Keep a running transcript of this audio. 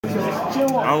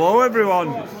Hello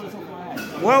everyone,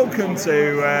 welcome to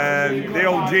the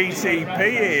old GCP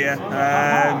here.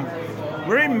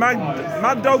 We're in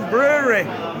Mad Dog Brewery.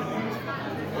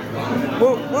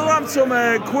 We'll have some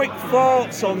quick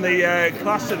thoughts on the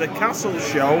Clash of the Castle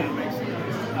show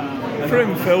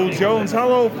from Phil Jones.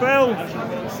 Hello Phil.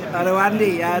 Hello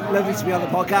Andy, lovely to be on the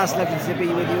podcast, lovely to be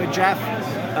with you and Jeff.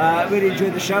 Really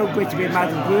enjoyed the show, great to be in Mad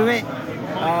Dog Brewery.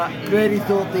 Really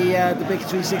thought the big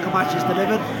three single matches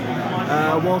delivered.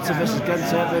 Walter versus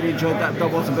Gunter, really enjoyed that.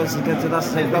 Not Walter versus Gunter, that's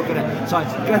the same.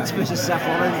 Gunter versus Seth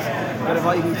Rollins. Gonna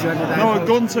invite you to end of No,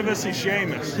 Gunter versus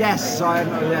Sheamus. Yes,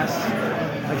 yes.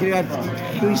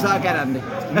 Can we start again, Andy?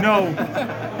 No.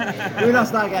 Can we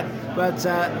start again? But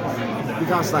we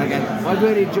can't start again. I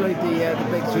really enjoyed the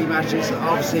big three matches.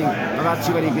 Obviously, I've had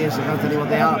too many beers, so I can't tell you what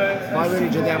they are. But I really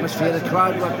enjoyed the atmosphere. The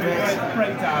crowd went great.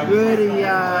 Really,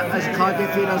 as a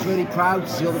Cardiff fan, I was really proud to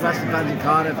see all the wrestling fans in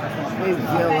Cardiff. Made me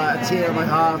feel a tear in my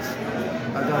heart.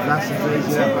 I don't know if that's the phrase.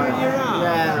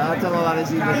 Yeah, I don't know what that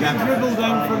is either. It dribbled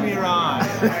down from your eye.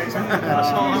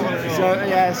 So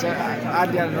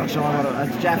Andy, I'm not sure I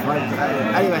want to. Jeff,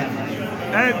 anyway.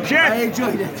 Jeff, I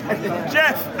enjoyed it.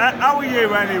 Jeff, how are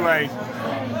you anyway?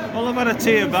 Well, I've had a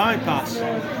tear bypass,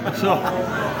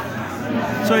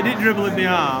 so it did dribble in my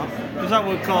heart, because that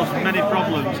would cause many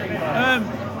problems.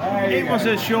 It was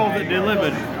a show that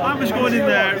delivered. I was going in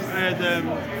there with,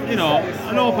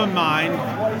 an open mind,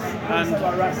 and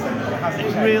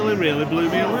it really, really blew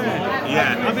me away.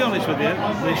 Yeah. I'll be honest with you,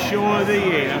 the show of the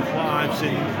year, what I've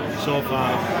seen so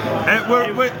far.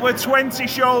 We're 20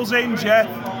 shows in, Jeff.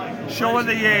 Show of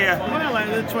the year. Well, out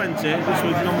of the 20, this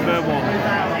was number one.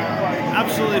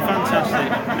 Absolutely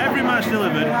fantastic. Every match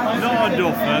delivered, not a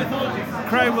duffer.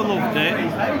 Crowd loved it.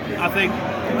 I think,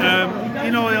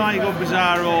 you go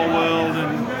Bizarro World,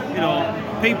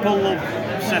 and people love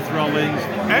Seth Rollins.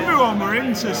 Everyone were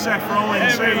into Seth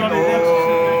Rollins.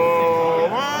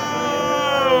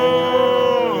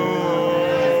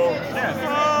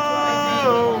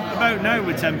 About now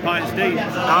we're 10 pints deep.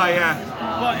 Oh yeah.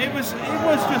 But it was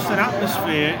just an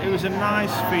atmosphere. It was a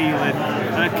nice feeling,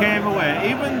 and I came away,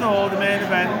 even though the main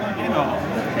event,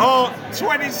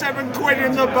 27 quid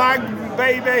in the bag,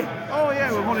 baby. Oh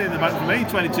yeah, well, money in the bank for me,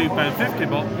 £22.50,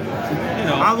 but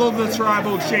I love the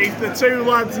Tribal Chief. The two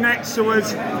lads next to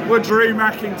us were Drew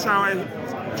McIntyre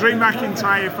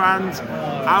fans.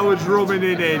 I was rubbing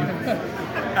it in.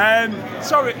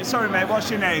 Sorry mate, what's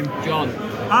your name? John.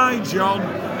 Hi John.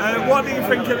 What do you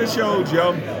think of the show,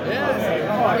 John?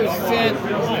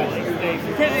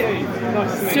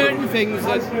 Certain things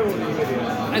that,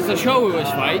 as a show, it was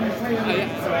fine. I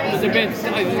was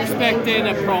expecting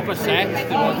a proper set.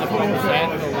 There wasn't a proper set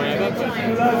or whatever,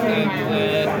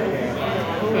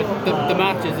 but the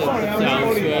matches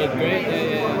themselves were great.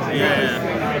 Yeah.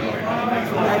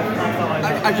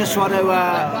 I just want to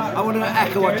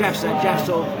echo what Jeff said. Jeff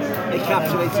sort of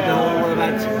encapsulated the whole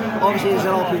event. Obviously, there's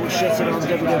a lot of people shitting on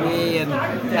WWE, and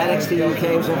NXT UK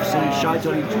was obviously shite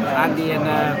on Andy and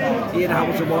Ian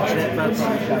Hamilton watching it, but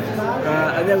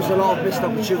and there was a lot of missed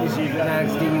opportunities with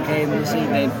NXT UK in this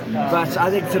evening. But I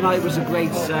think tonight was a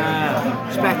great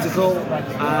spectacle.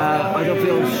 I don't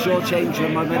feel shortchanged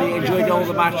from my money. Enjoyed all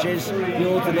the matches. They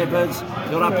all delivered.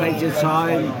 They all had plenty of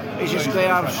time. It's just a great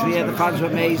atmosphere. The fans were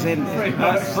amazing.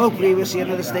 Hopefully we'll see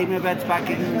another stadium event back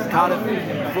in Cardiff.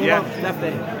 Yeah,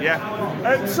 definitely.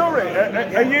 Yeah. Sorry,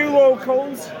 are you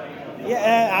locals?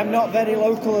 Yeah, I'm not very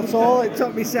local at all. It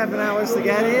took me 7 hours to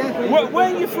get here.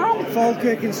 Where are you from?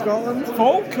 Falkirk in Scotland.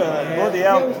 Falkirk? Yeah. Bloody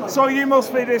hell. So you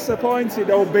must be disappointed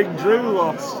old Big Drew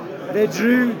lost. The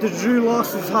Drew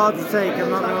loss was hard to take, I'm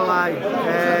not going to lie.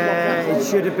 It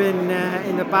should have been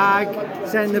in the bag.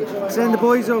 Send the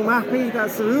boys home happy,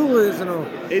 that's the rule, isn't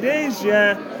it? It is,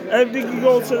 yeah. Did you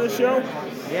go to the show?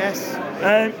 Yes.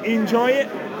 Enjoy it?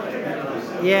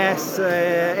 Yes,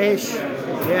 ish.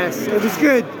 Yes, it was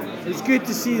good. It was good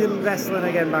to see them wrestling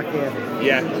again back here.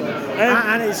 Yeah.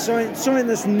 And it's something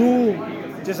that's no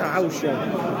just a house show.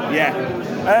 Yeah.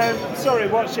 Sorry,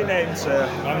 what's your name, sir?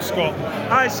 I'm Scott.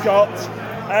 Hi, Scott.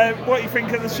 What do you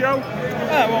think of the show?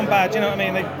 It wasn't bad, you know what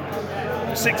I mean?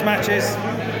 6 matches,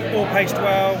 all paced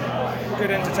well,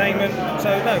 good entertainment. So,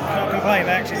 no, can't complain.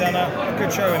 They actually done a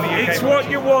good show in the UK. It's what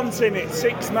you want in it.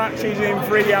 6 matches in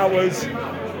 3 hours.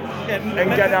 And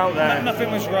get out there.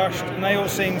 Nothing was rushed, and they all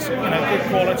seemed, good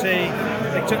quality.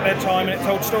 They took their time and it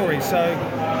told stories. So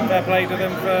fair play to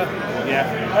them for. Yeah.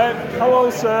 Hello,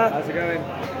 sir. How's it going?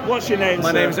 What's your name,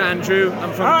 My sir? name's Andrew.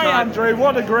 I'm from. Hi, Andrew.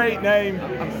 What a great name.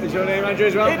 Is your name Andrew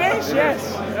as well? It is,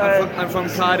 yes. I'm from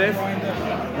Cardiff.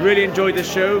 Really enjoyed the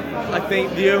show. I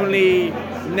think the only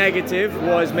negative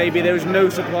was maybe there was no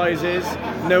surprises,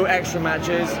 no extra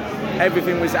matches,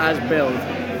 everything was as billed.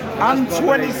 And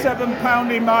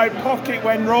 £27 in my pocket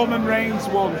when Roman Reigns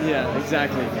won. Yeah,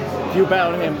 exactly. You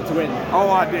bet on him to win. Oh,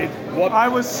 I did. I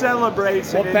was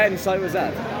celebrating. What betting site was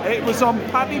that? It was on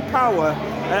Paddy Power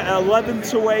at 11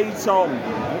 to 8 on.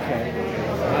 Okay.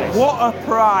 Nice. What a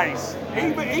price.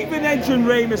 Even Edge and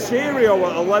Rey Mysterio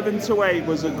at 11 to 8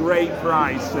 was a great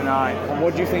price tonight. And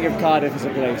what do you think of Cardiff as a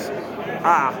place?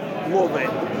 Love it.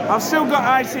 I've still got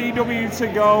ICW to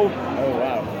go. Oh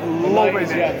wow. Loving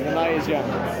it. The night is young.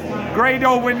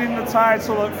 Grado winning the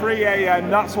title at 3 AM,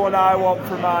 that's what I want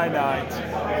for my night.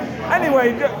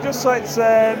 Anyway, just let's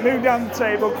move down the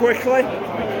table quickly.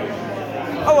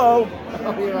 Hello.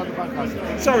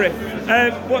 Sorry,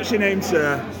 what's your name,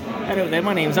 sir? Hello there,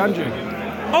 my name's Andrew.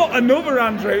 Oh, another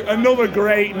Andrew, another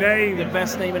great name. The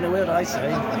best name in the world, I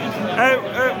say.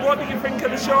 What do you think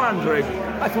of the show, Andrew?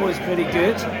 I thought it was pretty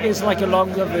good. It's like a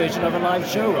longer version of a live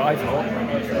show, I thought.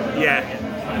 Yeah.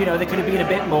 You know, there could have been a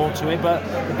bit more to it, but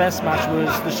the best match was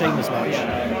the Sheamus match.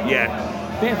 Yeah.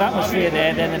 Bit of atmosphere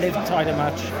there, then the Liv title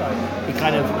match, it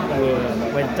kind of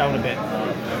went down a bit.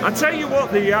 I tell you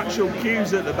what, the actual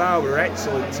queues at the bar were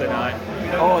excellent tonight.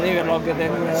 Oh, they were longer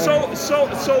than... So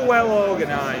well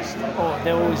organised. Oh,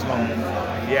 they're always long.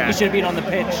 Yeah. You should have been on the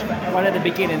pitch. Right at the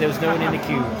beginning, there was no one in the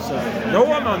queue. So no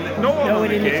one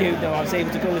in the queue. No, I was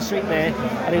able to go straight there,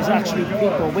 and there was actually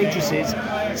people, waitresses,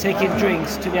 taking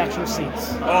drinks to the actual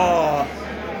seats. Oh.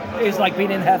 It was like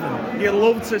being in heaven. You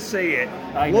love to see it.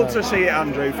 Love to see it,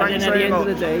 Andrew. Thanks very much. And then at the end of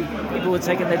the day, people were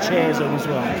taking their chairs home as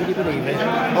well. Can you believe it?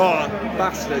 Oh,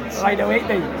 bastards. I know, ain't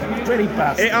they? Pretty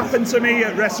bastards. It happened to me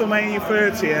at WrestleMania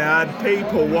 30 and I had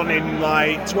people wanting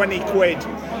like 20 quid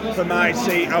for my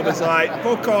seat. I was like,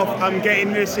 fuck off, I'm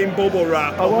getting this in bubble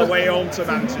wrap on the way home to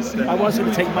Manchester. I was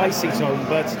going to take my seat home,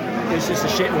 but it was just a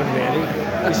shit one, really.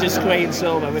 It was just grey and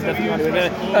silver with nothing on it,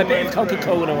 with a bit of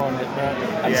Coca-Cola on it, but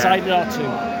I decided not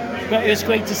to. But it was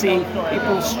great to see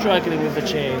people struggling with the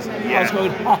chairs. I was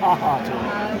going ha ha ha to it.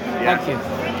 Thank you.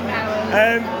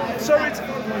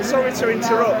 Sorry to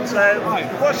interrupt.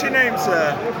 What's your name,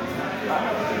 sir?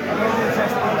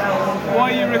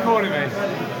 Why are you recording me?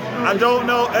 I don't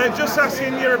know. Just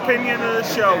asking your opinion of the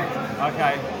show.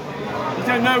 Okay. You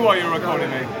don't know why you're recording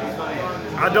me?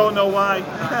 I don't know why.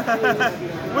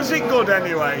 Was it good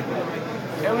anyway?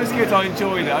 It was good, I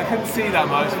enjoyed it. I couldn't see that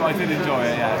much, but I did enjoy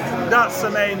it, yes. That's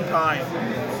the main point.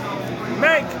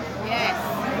 Meg! Yes.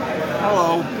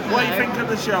 Hello. What do you think of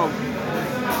the show?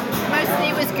 Mostly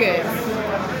it was good.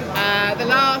 The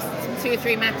last 2 or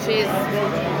 3 matches...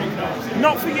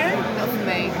 Not for you? Not for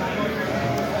me.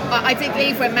 But I did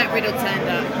leave when Matt Riddle turned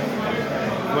up.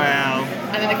 Well...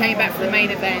 And then I came back for the main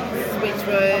event, which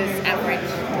was average.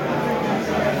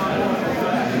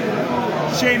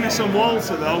 Sheamus and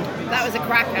Walter though. That was a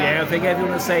cracker. Yeah, I think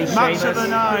everyone will say Sheamus. Match of the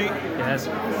night. Yes.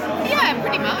 Yeah,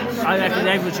 pretty much. I reckon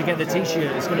everyone should get the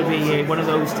t-shirt. It's going to be one of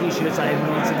those t-shirts that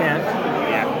everyone wants to get.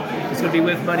 Yeah. It's going to be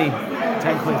worth money.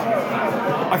 10 quid.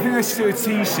 I think they should do a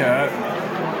t-shirt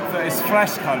that is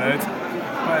flesh coloured,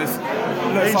 but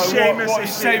looks like what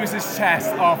Sheamus'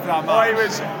 chest after that match. Oh, it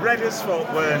was red as fuck,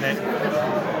 weren't it?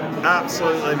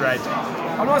 Absolutely red.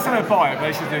 I'm not saying I'd buy it, but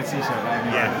they should do a t-shirt.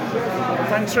 Anyway. Yeah.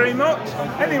 Thanks very much.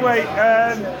 Anyway,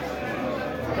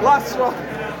 last one.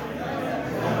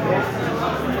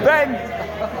 Ben.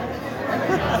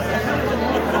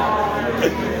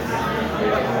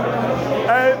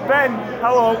 Ben,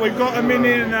 hello. We've got a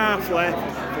minute and a half left.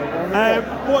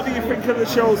 What do you think of the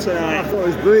show tonight? I thought it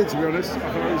was brilliant, to be honest. I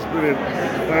thought it was brilliant.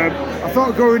 I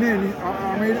thought going in,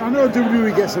 I mean, I know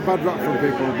WWE gets a bad rap from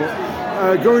people, but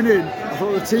going in, I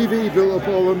thought the TV built up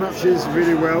all the matches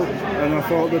really well, and I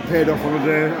thought they paid off on the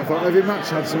day. I thought every match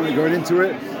had something going into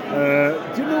it.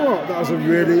 Do you know what? That was a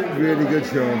really, really good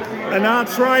show. And our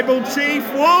tribal chief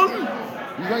won!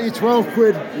 You got your 12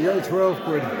 quid. You got your 12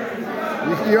 quid.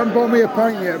 You haven't bought me a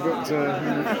pint yet, but...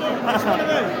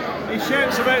 He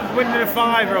shouts about winning a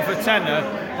fiver off a tenner,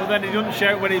 but then he doesn't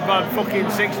shout when he's had fucking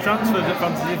 6 transfers at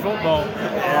fantasy football.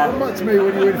 Come back to me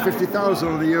when you win 50,000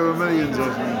 or the Euro Millions or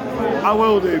something. I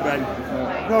will do, Ben.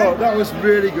 No, that was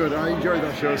really good. I enjoyed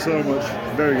that show so much.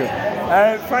 Very good.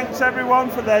 Thanks everyone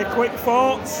for their quick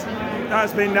thoughts.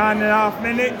 That's been 9.5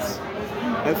 minutes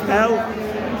of hell.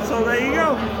 So there you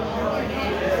go.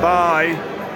 Bye.